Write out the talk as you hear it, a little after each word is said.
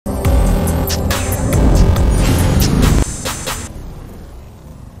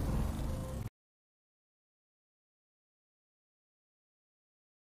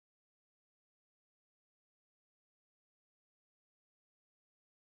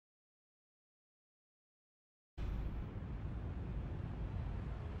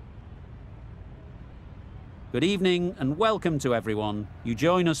Good evening and welcome to everyone. You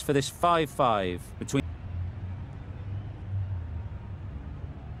join us for this 5-5 between...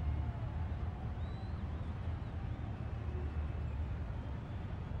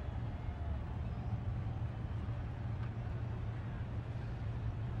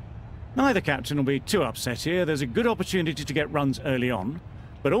 Neither captain will be too upset here. There's a good opportunity to get runs early on,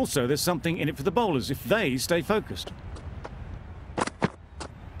 but also there's something in it for the bowlers if they stay focused.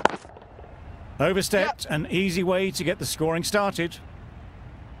 Overstepped, an easy way to get the scoring started.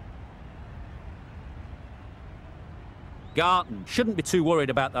 Garton shouldn't be too worried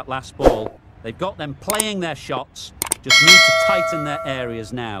about that last ball. They've got them playing their shots, just need to tighten their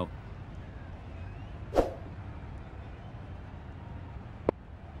areas now.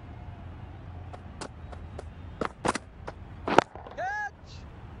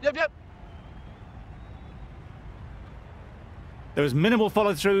 Yep. There was minimal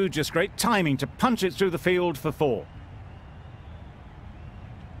follow-through, just great timing to punch it through the field for 4.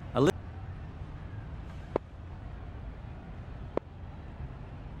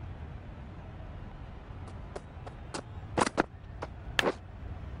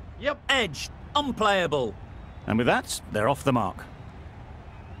 Yep. Edge, unplayable. And with that, they're off the mark.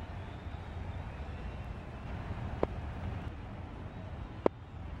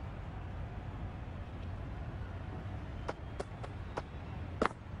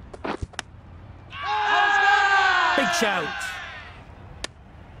 Big shout.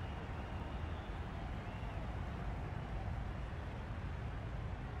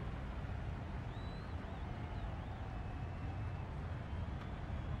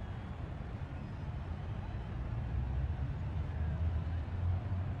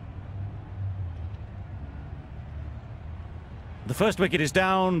 The first wicket is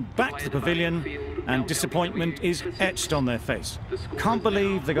down, back to the pavilion, and disappointment is etched on their face. Can't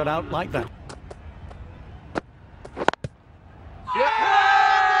believe they got out like that.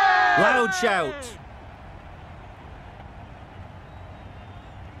 Loud shout.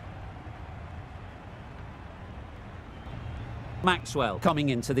 Maxwell coming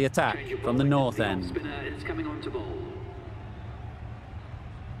into the attack from the north end.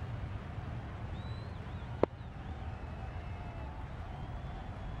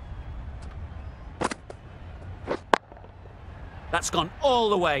 That's gone all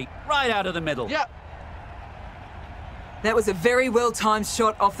the way, right out of the middle. Yep. That was a very well-timed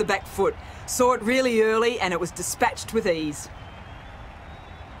shot off the back foot. Saw it really early and it was dispatched with ease.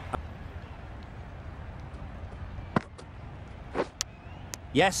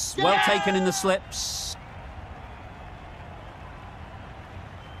 Yes, well taken in the slips.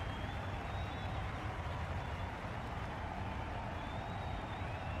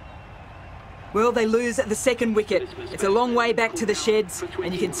 Well, they lose at the second wicket. It's a long way back to the sheds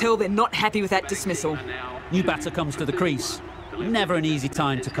and you can tell they're not happy with that dismissal. New batter comes to the crease. Never an easy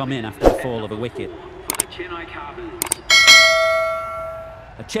time to come in after the fall of a wicket.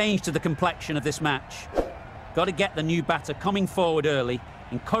 A change to the complexion of this match. Got to get the new batter coming forward early,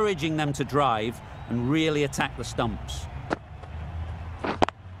 encouraging them to drive and really attack the stumps.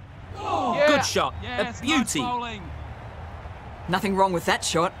 Good shot, a beauty. Nice. Nothing wrong with that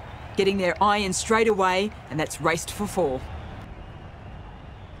shot. Getting their eye in straight away, and that's raced for 4.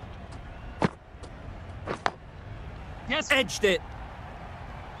 Yes. Edged it.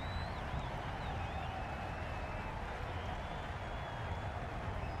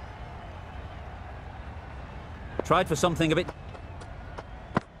 Tried for something a bit...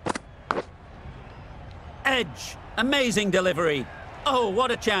 Edge. Amazing delivery. Oh,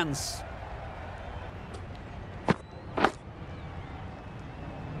 what a chance.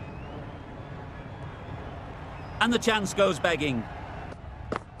 And the chance goes begging.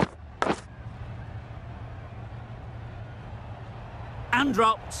 And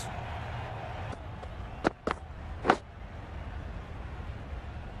dropped.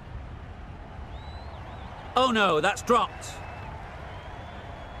 Oh no, that's dropped.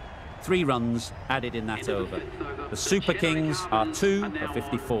 3 runs added in that over. The Super Kings are 2 for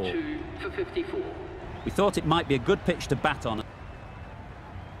 54. We thought it might be a good pitch to bat on.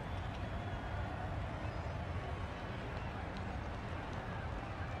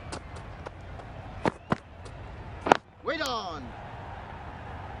 Wait on.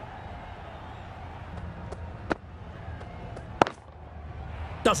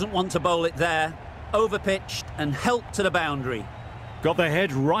 Doesn't want to bowl it there. Overpitched and helped to the boundary. Got their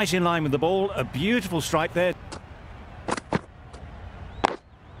head right in line with the ball. A beautiful strike there.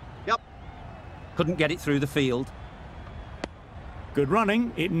 Yep. Couldn't get it through the field. Good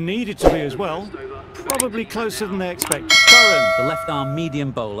running. It needed to be as well. Probably closer than they expected. Curran, the left-arm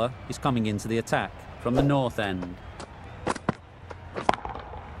medium bowler, is coming into the attack. from the north end.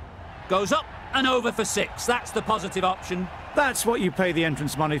 Goes up and over for 6. That's the positive option. That's what you pay the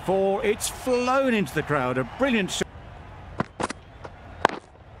entrance money for. It's flown into the crowd. A brilliant shot.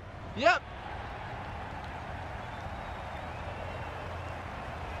 Yep.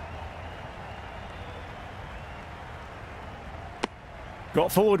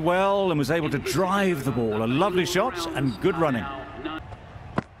 Got forward well and was able to drive the ball. A lovely shot and good running.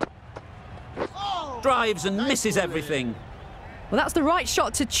 Drives and misses everything. Well, that's the right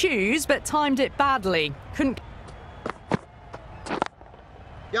shot to choose, but timed it badly. Couldn't...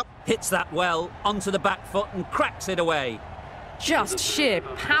 Yep. Hits that well onto the back foot and cracks it away. Just sheer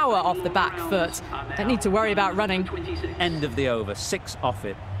power off the back foot. Don't need to worry about running. End of the over, 6 off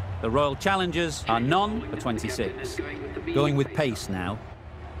it. The Royal Challengers are none for 26. Going with pace now.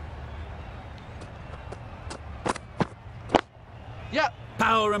 Yep.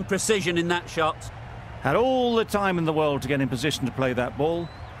 Power and precision in that shot. Had all the time in the world to get in position to play that ball.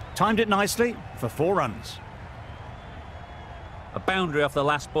 Timed it nicely for 4 runs. A boundary off the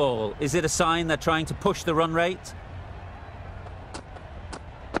last ball. Is it a sign they're trying to push the run rate?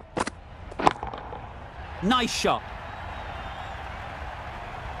 Nice shot.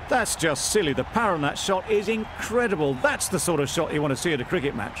 That's just silly. The power on that shot is incredible. That's the sort of shot you want to see at a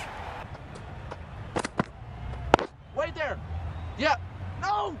cricket match. Wait there. Yep.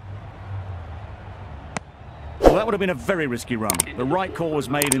 No. Well, that would have been a very risky run. The right call was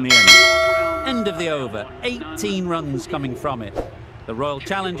made in the end. End of the over, 18 runs coming from it. The Royal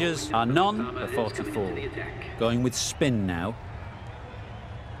Challengers are none for 44. Going with spin now.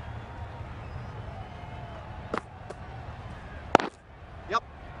 Yep.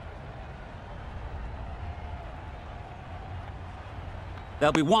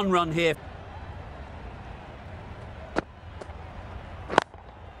 There'll be 1 run here.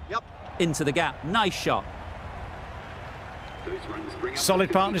 Yep. Into the gap, nice shot.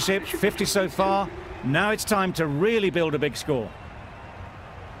 Solid partnership, 50 so far. Now it's time to really build a big score.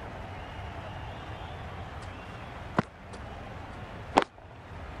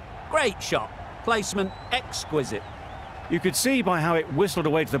 Great shot. Placement exquisite. You could see by how it whistled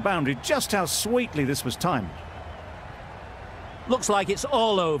away to the boundary just how sweetly this was timed. Looks like it's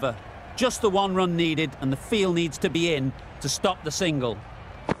all over. Just the 1 run needed and the field needs to be in to stop the single.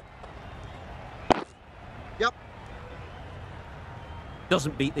 Yep.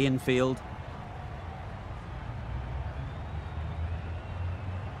 Doesn't beat the infield.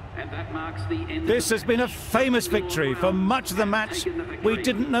 This has been a famous victory. For much of the match, we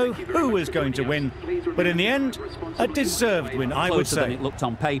didn't know who was going to win. But in the end, a deserved win, I would Closer than say. it looked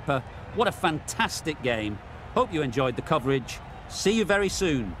on paper. What a fantastic game. Hope you enjoyed the coverage. See you very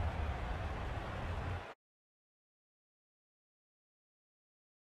soon.